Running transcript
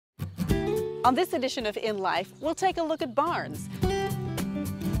On this edition of inLife, we'll take a look at barns.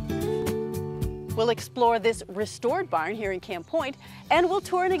 We'll explore this restored barn here in Camp Point, and we'll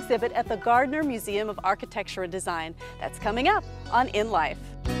tour an exhibit at the Gardner Museum of Architecture and Design. That's coming up on inLife.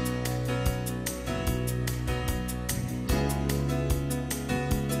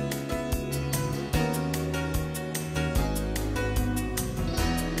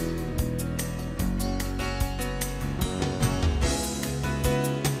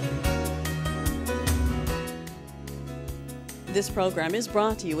 This program is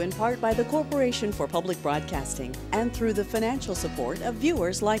brought to you in part by the Corporation for Public Broadcasting and through the financial support of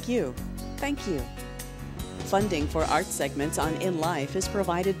viewers like you. Thank you. Funding for art segments on inLife is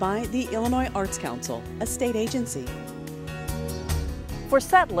provided by the Illinois Arts Council, a state agency. For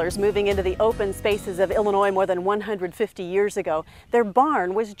settlers moving into the open spaces of Illinois more than 150 years ago, their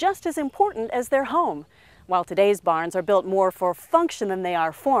barn was just as important as their home. While today's barns are built more for function than they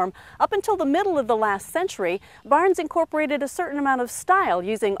are form, up until the middle of the last century, barns incorporated a certain amount of style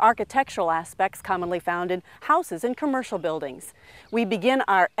using architectural aspects commonly found in houses and commercial buildings. We begin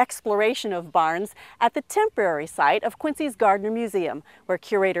our exploration of barns at the temporary site of Quincy's Gardner Museum, where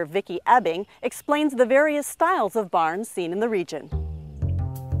curator Becky Cramblit explains the various styles of barns seen in the region.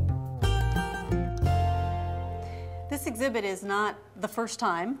 This exhibit is not the first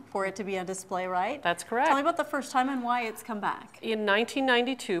time for it to be on display, right? That's correct. Tell me about the first time and why it's come back. In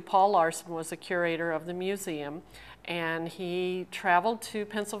 1992, Paul Larson was the curator of the museum, and he traveled to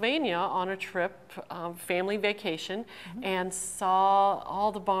Pennsylvania on a trip, family vacation, and saw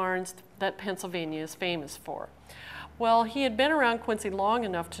all the barns that Pennsylvania is famous for. Well, he had been around Quincy long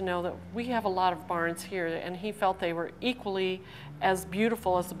enough to know that we have a lot of barns here, and he felt they were equally as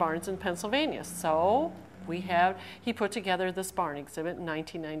beautiful as the barns in Pennsylvania. So he put together this barn exhibit in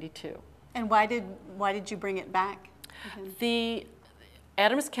 1992. And why did you bring it back? The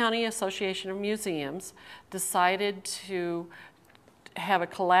Adams County Association of Museums decided to have a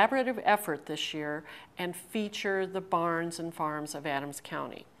collaborative effort this year and feature the barns and farms of Adams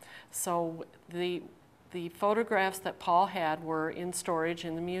County. So the photographs that Paul had were in storage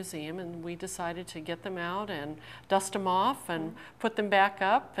in the museum, and we decided to get them out and dust them off and put them back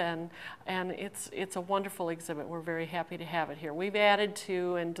up, and it's a wonderful exhibit. We're very happy to have it here. We've added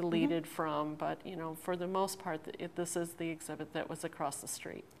to and deleted from, but you know, for the most part, this is the exhibit that was across the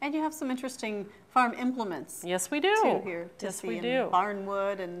street. And you have some interesting farm implements. Yes, we do. Too, here to yes, see we in do.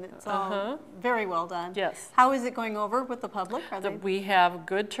 Barnwood, and it's all very well done. Yes. How is it going over with the public? We have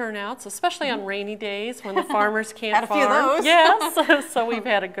good turnouts, especially on rainy days when the farmers can't had a farm. few of those. Yes, so we've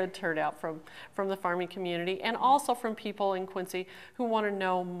had a good turnout from the farming community, and also from people in Quincy who want to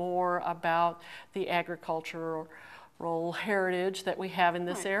know more about the agricultural heritage that we have in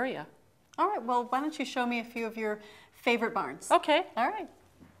this area. All right, well, why don't you show me a few of your favorite barns? Okay. All right.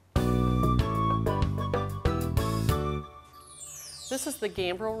 This is the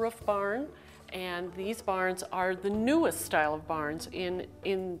gambrel roof barn, and these barns are the newest style of barns in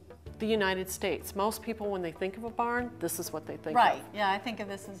the United States. Most people, when they think of a barn, this is what they think of. Right, yeah, I think of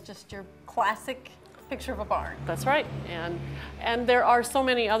this as just your classic picture of a barn. That's right, and there are so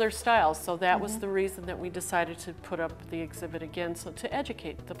many other styles, so that was the reason that we decided to put up the exhibit again, so to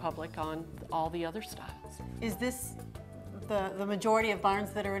educate the public on all the other styles. Is this the majority of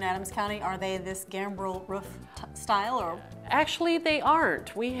barns that are in Adams County, are they this gambrel roof style, or? Actually, they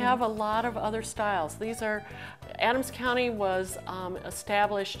aren't. We have a lot of other styles. Adams County was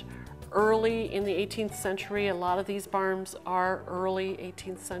established early in the 18th century. A lot of these barns are early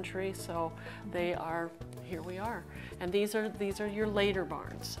 18th century, so here we are. And these are your later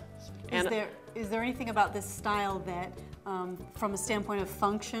barns. Is there anything about this style that, from a standpoint of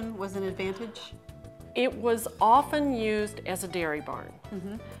function, was an advantage? It was often used as a dairy barn,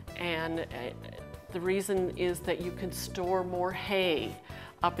 and the reason is that you can store more hay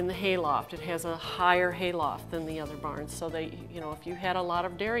up in the hayloft. It has a higher hayloft than the other barns, so if you had a lot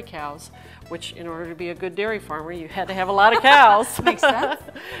of dairy cows, which in order to be a good dairy farmer, you had to have a lot of cows. Makes sense.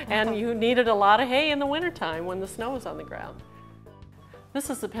 And you needed a lot of hay in the wintertime when the snow was on the ground. This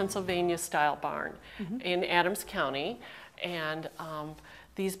is the Pennsylvania style barn in Adams County, and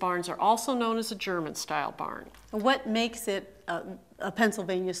these barns are also known as a German style barn. What makes it a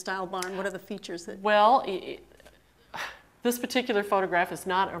Pennsylvania style barn? What are the features that? Well, this particular photograph is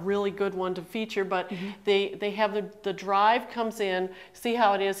not a really good one to feature, but they have the drive comes in. See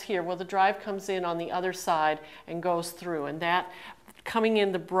how it is here? Well, the drive comes in on the other side and goes through, and coming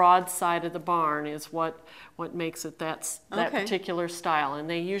in the broad side of the barn is what makes it that particular style. And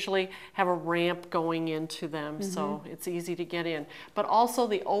they usually have a ramp going into them, so it's easy to get in. But also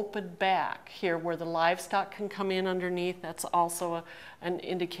the open back here where the livestock can come in underneath, that's also an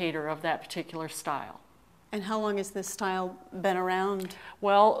indicator of that particular style. And how long has this style been around?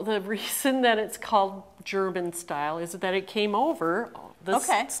 Well, the reason that it's called German style is that it came over,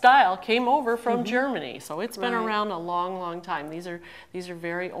 this style came over from Germany. So it's been around a long, long time. These are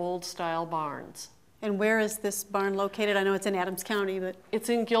very old style barns. And where is this barn located? I know it's in Adams County, but... It's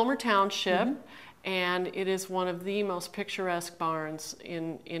in Gilmer Township, and it is one of the most picturesque barns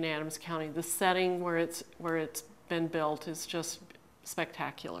in Adams County. The setting where it's been built is just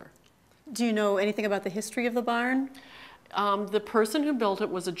spectacular. Do you know anything about the history of the barn? The person who built it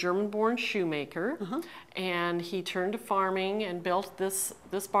was a German-born shoemaker, and he turned to farming and built this.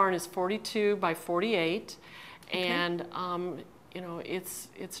 This barn is 42 by 48, and you know, it's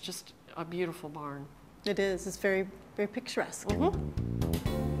just a beautiful barn. It is. It's very, very picturesque.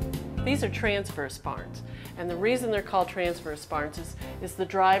 These are transverse barns, and the reason they're called transverse barns is the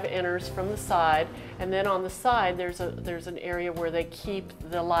drive enters from the side, and then on the side there's an area where they keep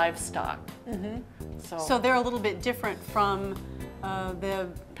the livestock. So they're a little bit different from the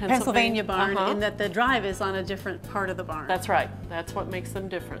Pennsylvania barn in that the drive is on a different part of the barn. That's right. That's what makes them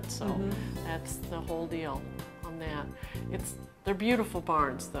different. So that's the whole deal on that. They're beautiful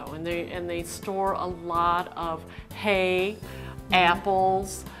barns though, and they store a lot of hay,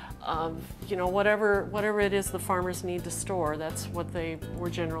 apples. You know, whatever it is the farmers need to store, that's what they were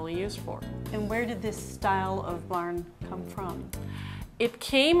generally used for. And where did this style of barn come from? It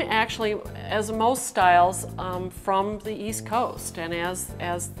came actually, as most styles, from the East Coast, and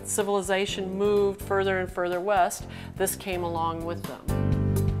as civilization moved further and further west, this came along with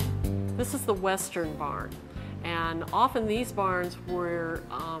them. This is the Western barn, and often these barns were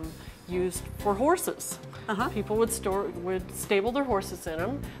used for horses. People would stable their horses in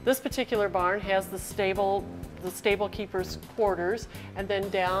them. This particular barn has the stable keeper's quarters, and then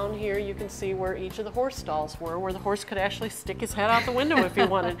down here you can see where each of the horse stalls were, where the horse could actually stick his head out the window if he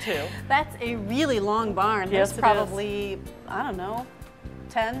wanted to. That's a really long barn. Yes, There's probably, I don't know,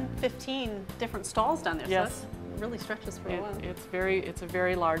 10, 15 different stalls down there. Yes. So that really stretches for a while. It's a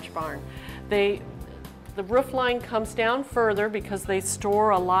very large barn. The roof line comes down further because they store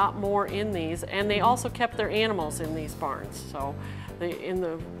a lot more in these, and they also kept their animals in these barns. So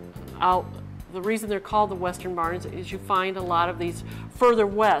the reason they're called the Western barns is you find a lot of these further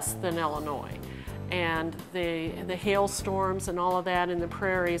west than Illinois. And the hailstorms and all of that in the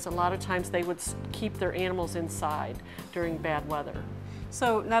prairies, a lot of times they would keep their animals inside during bad weather.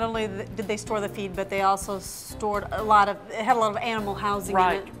 So not only did they store the feed, but they also stored it had a lot of animal housing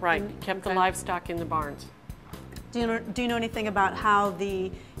in it. Right, kept the livestock in the barns. Do you know anything about how the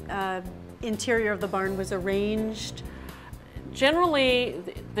interior of the barn was arranged? Generally,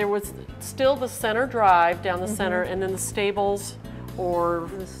 there was still the center drive down the center, and then the stables or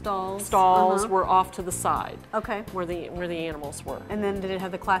the stalls were off to the side. Okay. Where the animals were. And then did it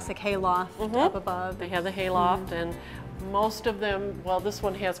have the classic hayloft up above? They had the hayloft, and most of them, well, this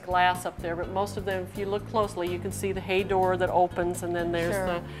one has glass up there, but most of them, if you look closely, you can see the hay door that opens, and then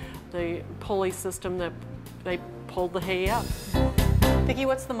there's the pulley system that they pulled the hay up. Vicki,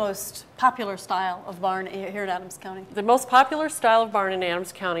 what's the most popular style of barn here in Adams County? The most popular style of barn in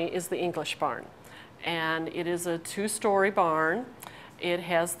Adams County is the English barn, and it is a two-story barn. It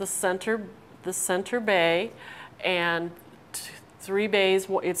has the center bay, and three bays.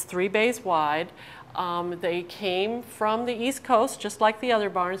 It's 3 bays wide. They came from the East Coast, just like the other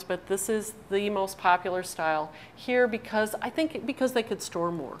barns, but this is the most popular style here because they could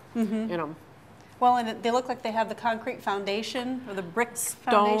store more in them. Well, and they look like they have the concrete foundation or the brick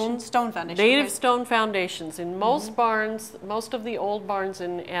foundation, stone foundation. Native stone foundations. In most barns, most of the old barns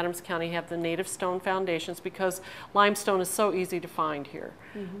in Adams County have the native stone foundations because limestone is so easy to find here.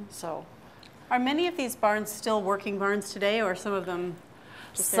 So, are many of these barns still working barns today, or some of them?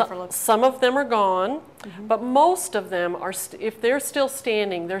 Some of them are gone, but most of them are, if they're still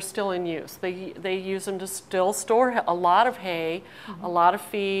standing, they're still in use. They use them to still store a lot of hay, a lot of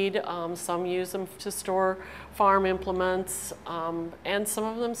feed. Some use them to store farm implements, and some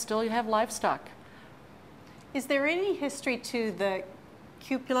of them still have livestock. Is there any history to the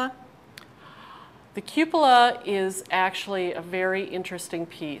cupola? The cupola is actually a very interesting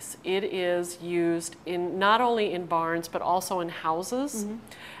piece. It is used not only in barns but also in houses.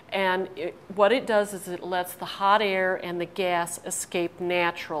 And what it does is it lets the hot air and the gas escape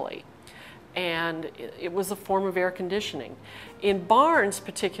naturally. And it was a form of air conditioning. In barns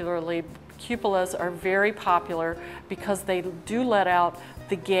particularly, cupolas are very popular because they do let out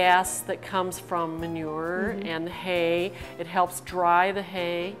the gas that comes from manure and hay. It helps dry the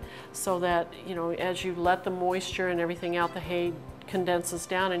hay so that, you know, as you let the moisture and everything out, the hay condenses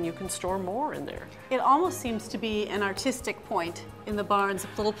down and you can store more in there. It almost seems to be an artistic point in the barns,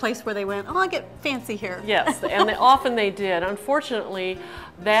 a little place where they went, oh, I get fancy here. Yes, and often they did. Unfortunately,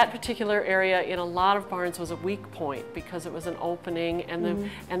 that particular area in a lot of barns was a weak point because it was an opening,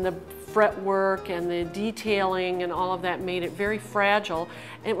 and the fretwork and the detailing and all of that made it very fragile.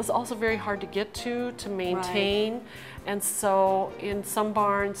 And it was also very hard to get to maintain. Right. And so in some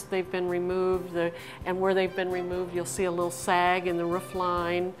barns they've been removed, and where they've been removed you'll see a little sag in the roof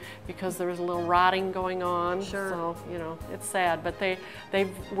line because there was a little rotting going on. Sure. So, you know, it's sad, but they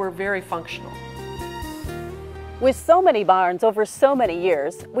were very functional. With so many barns over so many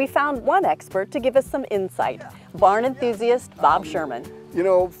years, we found one expert to give us some insight. Barn enthusiast Bob Sherman. You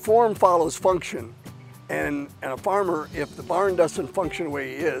know, form follows function, and a farmer, if the barn doesn't function the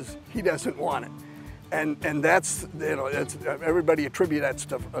way he is, he doesn't want it. And that's, you know, that's, everybody attribute that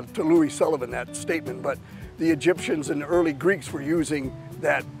stuff to Louis Sullivan, that statement, but the Egyptians and the early Greeks were using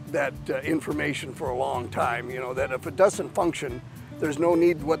that information for a long time, you know, that if it doesn't function, there's no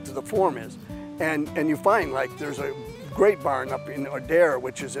need what the form is. And you find, like, there's a great barn up in Adair,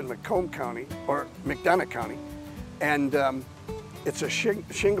 which is in Macomb County, or McDonough County, and it's a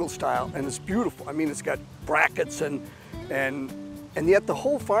shingle style, and it's beautiful. I mean, it's got brackets, and yet the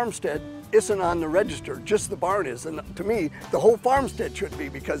whole farmstead isn't on the register, just the barn is. And to me, the whole farmstead should be,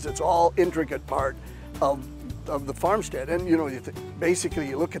 because it's all intricate part of the farmstead. And you know, basically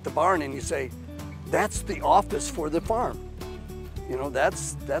you look at the barn and you say, that's the office for the farm. You know,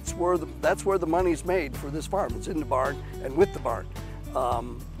 that's where the money's made for this farm. It's in the barn and with the barn.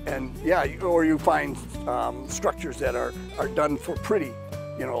 And yeah, or you find structures that are done for pretty,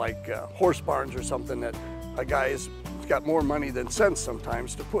 you know, like horse barns or something that a guy has got more money than sense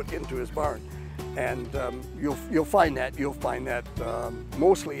sometimes to put into his barn. And you'll find that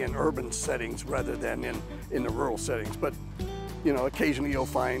mostly in urban settings rather than in the rural settings. But you know, occasionally you'll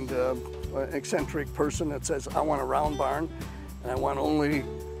find an eccentric person that says, I want a round barn, and I want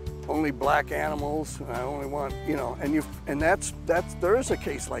only black animals, and I only want, you know, and there is a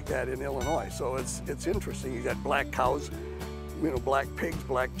case like that in Illinois. So it's interesting. You got black cows, you know, black pigs,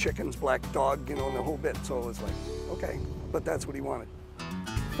 black chickens, black dog, you know, and the whole bit. So it's like, okay, but that's what he wanted.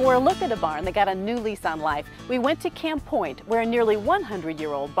 For a look at a barn that got a new lease on life, we went to Camp Point, where a nearly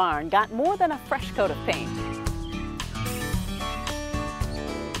 100-year-old barn got more than a fresh coat of paint.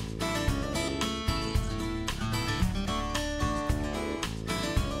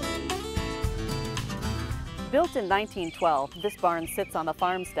 Built in 1912, this barn sits on the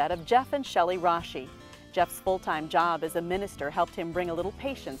farmstead of Jeff and Shelley Rasche. Jeff's full-time job as a minister helped him bring a little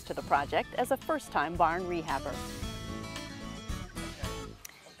patience to the project as a first-time barn rehabber.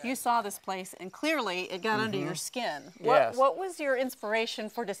 You saw this place, and clearly it got under your skin. Yes. What was your inspiration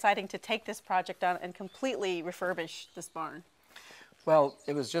for deciding to take this project on and completely refurbish this barn? Well,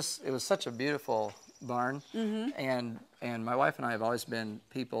 it was such a beautiful barn, and my wife and I have always been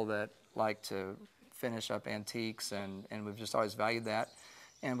people that like to finish up antiques, and we've just always valued that.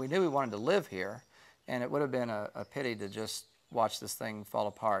 And we knew we wanted to live here, and it would have been a pity to just watch this thing fall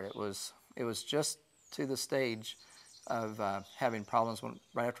apart. It was just to the stage of having problems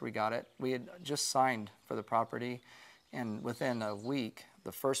right after we got it. We had just signed for the property, and within a week,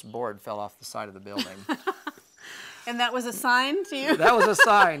 the first board fell off the side of the building. And that was a sign to you? That was a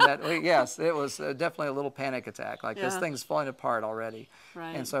sign that, yes, it was definitely a little panic attack, like this thing's falling apart already.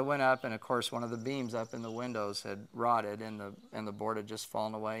 Right. And so I went up, and of course one of the beams up in the windows had rotted, and the board had just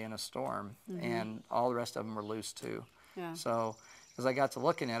fallen away in a storm, and all the rest of them were loose too. Yeah. So as I got to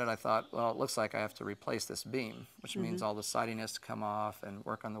looking at it, I thought, well, it looks like I have to replace this beam, which means all the siding has to come off and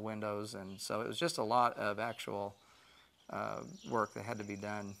work on the windows, and so it was just a lot of actual work that had to be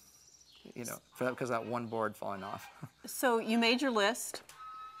done, you know, because that one board falling off. So you made your list.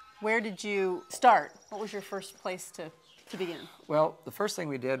 Where did you start? What was your first place to begin? Well, the first thing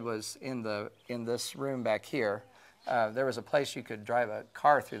we did was in this room back here. There was a place you could drive a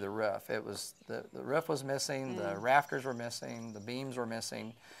car through the roof. It was the roof was missing, the rafters were missing, the beams were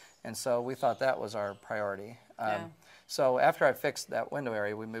missing, and so we thought that was our priority. So after I fixed that window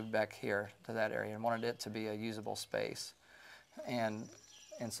area, we moved back here to that area and wanted it to be a usable space. And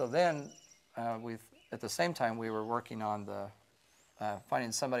so then at the same time we were working on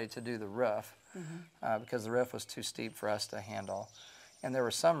finding somebody to do the roof because the roof was too steep for us to handle. And there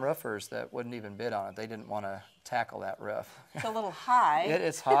were some roofers that wouldn't even bid on it. They didn't want to tackle that roof. It's a little high.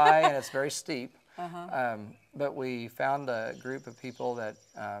 It's high and it's very steep. But we found a group of people that,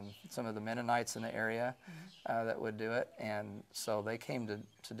 some of the Mennonites in the area that would do it, and so they came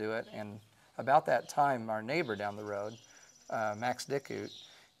to do it. And about that time, our neighbor down the road, Max Dickut,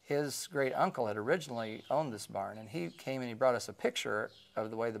 his great uncle had originally owned this barn, and he came and he brought us a picture of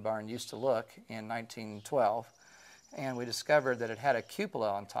the way the barn used to look in 1912, and we discovered that it had a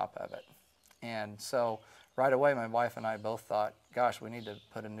cupola on top of it. And so right away, my wife and I both thought, gosh, we need to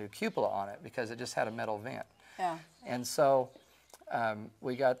put a new cupola on it because it just had a metal vent. Yeah. And so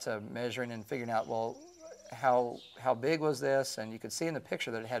we got to measuring and figuring out, well, how big was this? And you could see in the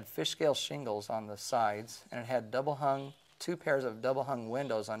picture that it had fish scale shingles on the sides, and it had double hung, 2 pairs of double hung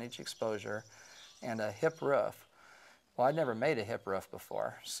windows on each exposure, and a hip roof. Well, I'd never made a hip roof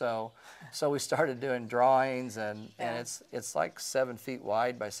before, so we started doing drawings, and it's like 7 feet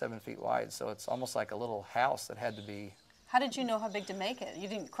wide by 7 feet wide, so it's almost like a little house that had to be. How did you know how big to make it? You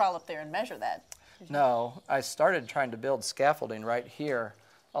didn't crawl up there and measure that. No, I started trying to build scaffolding right here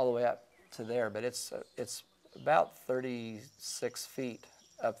all the way up to there, but it's about 36 feet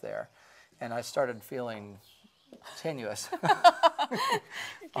up there, and I started feeling tenuous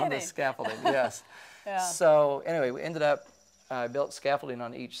on the scaffolding, yes. Yeah. So anyway, we ended up, built scaffolding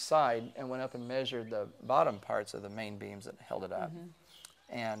on each side and went up and measured the bottom parts of the main beams that held it up.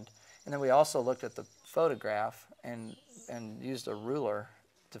 And then we also looked at the photograph and used a ruler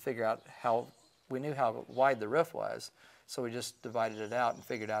to figure out we knew how wide the roof was. So we just divided it out and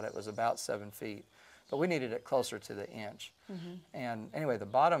figured out it was about 7 feet. But we needed it closer to the inch. And anyway, the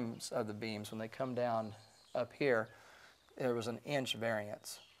bottoms of the beams, when they come down up here, there was an inch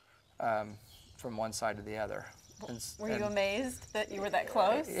variance from one side to the other. Were you amazed that you were that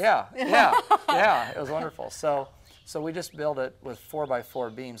close? Yeah, it was wonderful. So we just built it with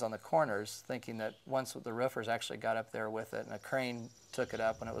 4x4 beams on the corners, thinking that once the roofers actually got up there with it, and a crane took it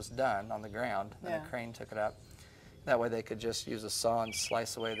up when it was done on the ground, and a crane took it up. That way they could just use a saw and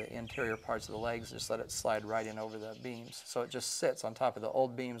slice away the interior parts of the legs, just let it slide right in over the beams. So it just sits on top of the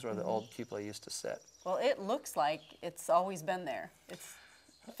old beams where the old cupola used to sit. Well, it looks like it's always been there. It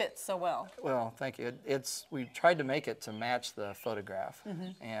fits so well. Well, thank you. We tried to make it to match the photograph,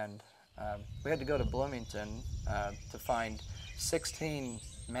 and we had to go to Bloomington to find 16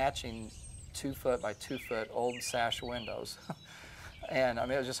 matching 2-foot by 2-foot old sash windows. And I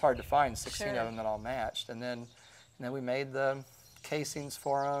mean, it was just hard to find 16 of them that all matched. And then we made the casings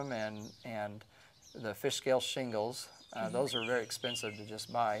for them and the fish scale shingles. Those are very expensive to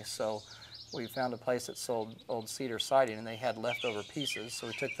just buy. So we found a place that sold old cedar siding, and they had leftover pieces. So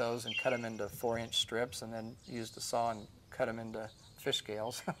we took those and cut them into 4-inch strips, and then used a saw and cut them into fish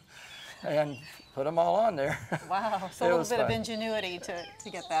scales and put them all on there. Wow, so a little bit of ingenuity to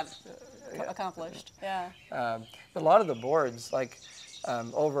get that accomplished. Yeah. A lot of the boards, like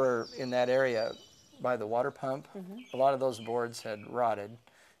over in that area by the water pump, a lot of those boards had rotted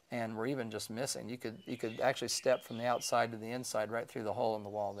and were even just missing. You could actually step from the outside to the inside right through the hole in the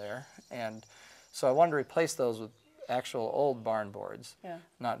wall there. And so I wanted to replace those with actual old barn boards,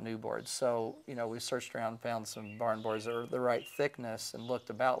 not new boards. So, we searched around, found some barn boards that were the right thickness and looked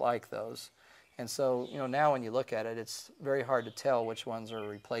about like those. And so, now when you look at it, it's very hard to tell which ones are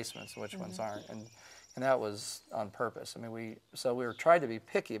replacements and which ones aren't. And that was on purpose. I mean, we were trying to be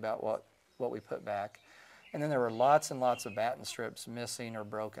picky about what we put back. And then there were lots and lots of batten strips missing or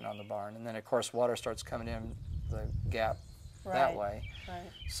broken on the barn. And then, of course, water starts coming in the gap that way. Right.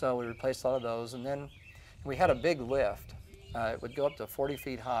 So we replaced a lot of those. And then we had a big lift. It would go up to 40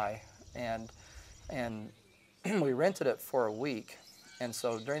 feet high. And we rented it for a week. And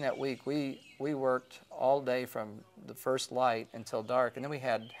so during that week, we worked all day from the first light until dark. And then we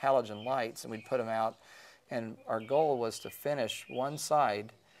had halogen lights, and we'd put them out. And our goal was to finish one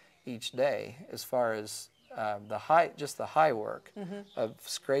side each day as far as the high work of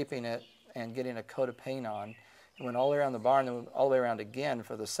scraping it and getting a coat of paint on. And went all the way around the barn, and all the way around again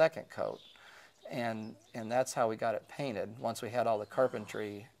for the second coat. And that's how we got it painted once we had all the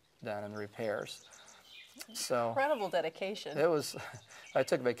carpentry done and the repairs. So incredible dedication. It was, I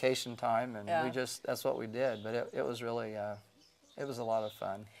took vacation time, and that's what we did. But it was really, it was a lot of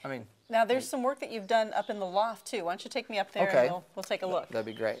fun. I mean. Now there's some work that you've done up in the loft too. Why don't you take me up there and we'll take a look. That'd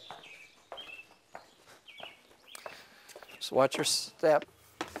be great. So watch your step.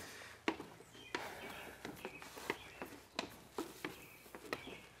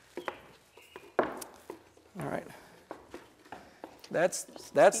 All right. That's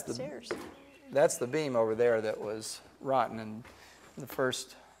the beam over there that was rotten, and the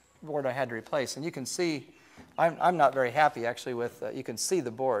first board I had to replace. And you can see, I'm not very happy actually with. You can see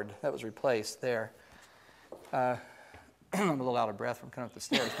the board that was replaced there. I'm a little out of breath from coming up the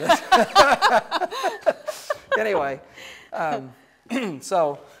stairs. But anyway,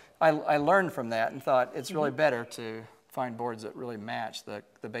 so I learned from that and thought it's really better to find boards that really match the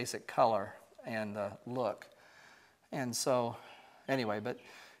basic color and the look. And so anyway, but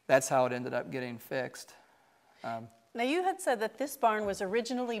that's how it ended up getting fixed. Now you had said that this barn was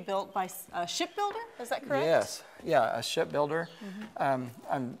originally built by a shipbuilder, is that correct? Yes, yeah, a shipbuilder. I'm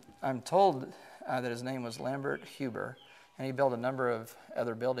told that his name was Lambert Huber, and he built a number of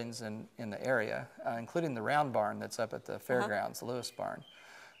other buildings in the area, including the round barn that's up at the fairgrounds, the Lewis barn.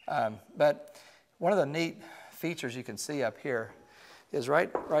 But one of the neat features you can see up here is right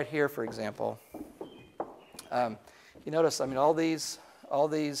here, for example. You notice, I mean, all these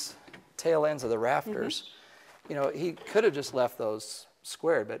tail ends of the rafters. You know, he could have just left those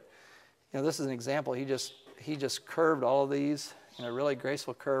squared, but you know, this is an example. He just curved all of these in a really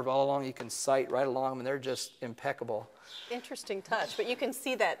graceful curve all along. You can sight right along them, and they're just impeccable. Interesting touch, but you can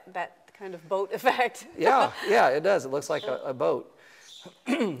see that kind of boat effect. Yeah, it does. It looks like a boat.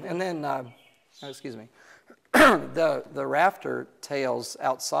 And then, excuse me, the rafter tails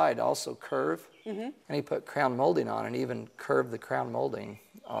outside also curve, and he put crown molding on and even curved the crown molding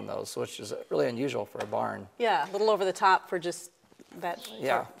on those, which is really unusual for a barn. Yeah, a little over the top for just that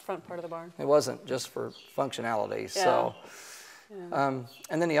front part of the barn. It wasn't just for functionality. So, and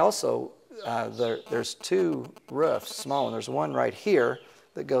then he also, there's two roofs, small one. There's one right here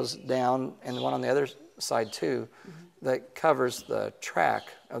that goes down, and the one on the other side too, that covers the track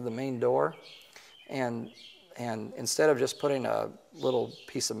of the main door. And instead of just putting a little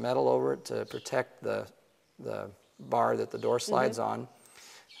piece of metal over it to protect the bar that the door slides on,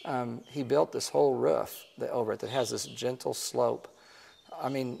 he built this whole roof over it that has this gentle slope. I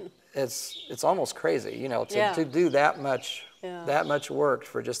mean, it's almost crazy, you know, to do that much work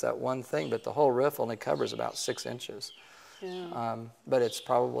for just that one thing. But the whole roof only covers about 6 inches. But it's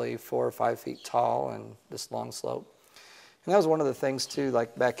probably 4 or 5 feet tall and this long slope. And that was one of the things too,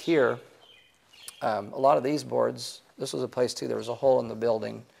 like back here. A lot of these boards, this was a place too, there was a hole in the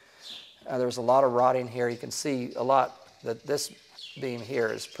building. There was a lot of rotting here. You can see a lot that this beam here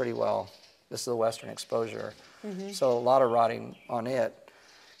is pretty well, this is the western exposure. So a lot of rotting on it.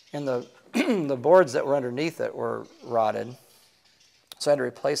 And the boards that were underneath it were rotted. So I had to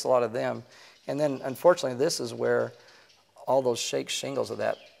replace a lot of them. And then unfortunately this is where all those shake shingles of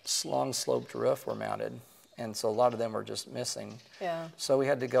that long sloped roof were mounted. And so a lot of them were just missing. So we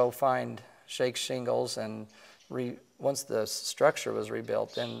had to go find shake shingles and once the structure was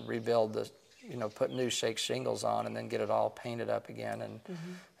rebuilt, then rebuild the, you know, put new shake shingles on and then get it all painted up again.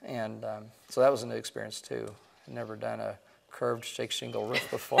 And so that was a new experience too. I'd never done a curved shake shingle roof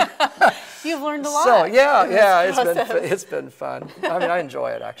before. You've learned a lot. So it's been fun. I mean, I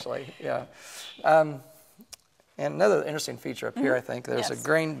enjoy it actually. Yeah. And another interesting feature up here, I think, there's a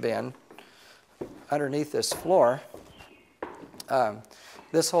grain bin underneath this floor.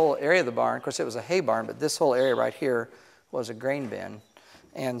 This whole area of the barn, of course it was a hay barn, but this whole area right here was a grain bin.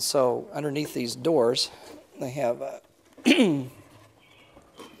 And so underneath these doors, they have, they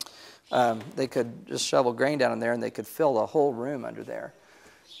could just shovel grain down in there and they could fill the whole room under there.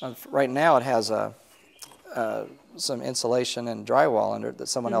 Right now it has some insulation and drywall under it that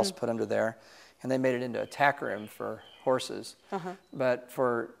someone else put under there, and they made it into a tack room for horses. But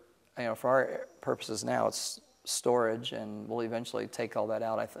for our purposes now, it's storage, and we'll eventually take all that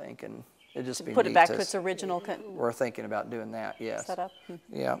out, I think, and it'd just be put neat it back to its original. We're thinking about doing that. Yes. Setup.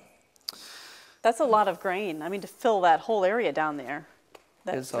 Yeah. That's a lot of grain. I mean, to fill that whole area down there.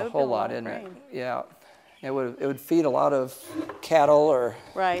 It's a whole lot, isn't it? Yeah. It would feed a lot of cattle, or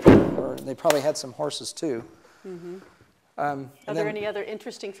they probably had some horses too. Are there any other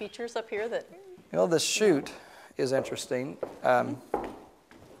interesting features up here that? Well, the chute is interesting.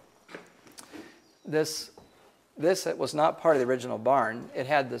 This was not part of the original barn. It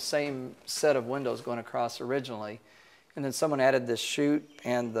had the same set of windows going across originally, and then someone added this chute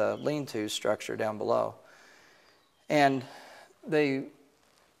and the lean-to structure down below. And they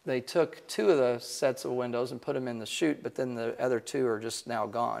took 2 of the sets of windows and put them in the chute, but then the other 2 are just now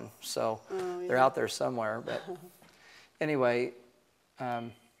gone. So they're out there somewhere. But anyway,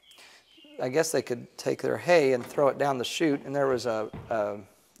 I guess they could take their hay and throw it down the chute, and there was a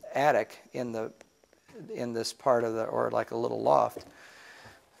attic in this part of or like a little loft.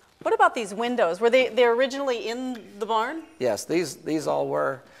 What about these windows? Were they originally in the barn? Yes, these all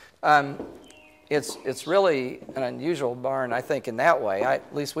were. It's really an unusual barn, I think, in that way.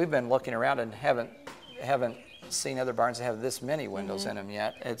 At least we've been looking around and haven't seen other barns that have this many windows in them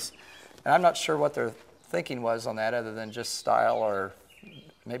yet. And I'm not sure what their thinking was on that, other than just style or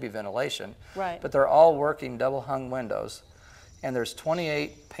maybe ventilation. Right. But they're all working double hung windows, and there's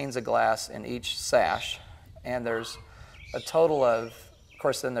 28 panes of glass in each sash, and there's a total of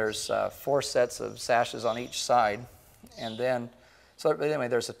course, then there's 4 sets of sashes on each side, and then, so anyway,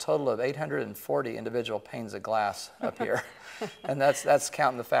 there's a total of 840 individual panes of glass up here, and that's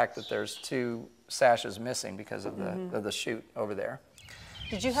counting the fact that there's 2 sashes missing because of the chute over there.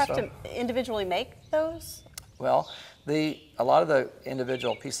 Did you have to individually make those? Well, a lot of the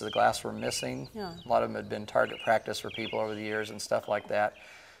individual pieces of glass were missing. Yeah. A lot of them had been target practice for people over the years and stuff like that.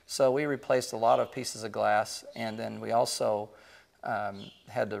 So we replaced a lot of pieces of glass, and then we also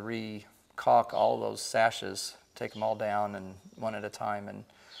had to re-caulk all of those sashes, take them all down and one at a time,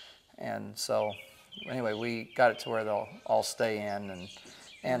 and so anyway, we got it to where they'll all stay in,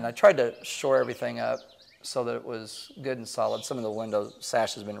 and I tried to shore everything up so that it was good and solid. Some of the window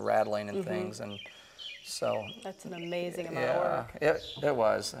sash has been rattling and things, and so that's an amazing amount of work. It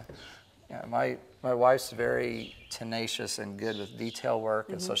was. Yeah, my wife's very tenacious and good with detail work,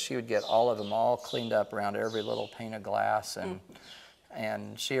 and so she would get all of them all cleaned up around every little pane of glass,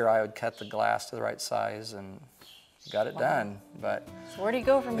 and she or I would cut the glass to the right size and got it done. But so where do you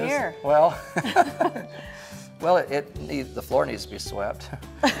go from here? Well, the floor needs to be swept.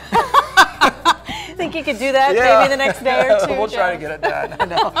 Think you could do that maybe the next day or two? We'll try to get it done. I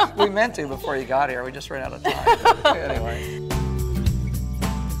know. We meant to before you got here. We just ran out of time. Anyway.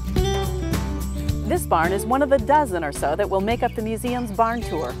 This barn is one of a dozen or so that will make up the museum's barn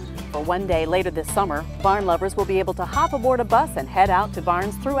tour. For one day later this summer, barn lovers will be able to hop aboard a bus and head out to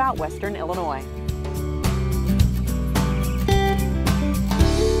barns throughout Western Illinois.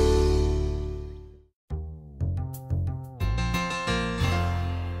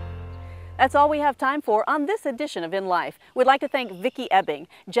 That's all we have time for on this edition of In Life. We'd like to thank Vicki Ebbing,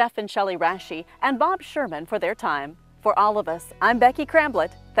 Jeff and Shelley Rasche, and Bob Sherman for their time. For all of us, I'm Becky Cramblit.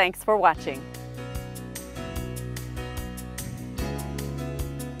 Thanks for watching.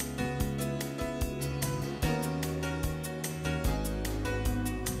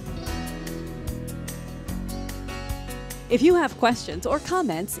 If you have questions or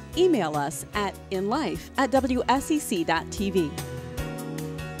comments, email us at inlife@wsec.tv.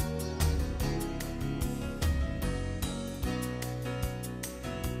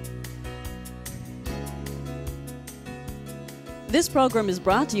 This program is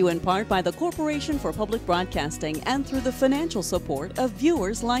brought to you in part by the Corporation for Public Broadcasting and through the financial support of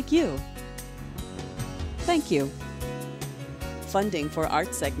viewers like you. Thank you. Funding for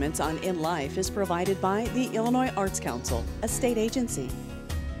art segments on In Life is provided by the Illinois Arts Council, a state agency.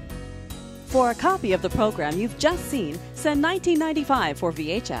 For a copy of the program you've just seen, send $19.95 for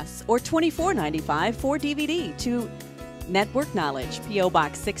VHS or $24.95 for DVD to Network Knowledge, P.O.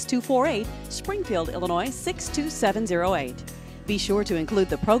 Box 6248, Springfield, Illinois 62708. Be sure to include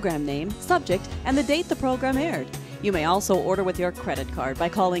the program name, subject, and the date the program aired. You may also order with your credit card by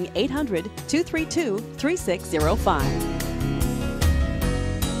calling 800-232-3605.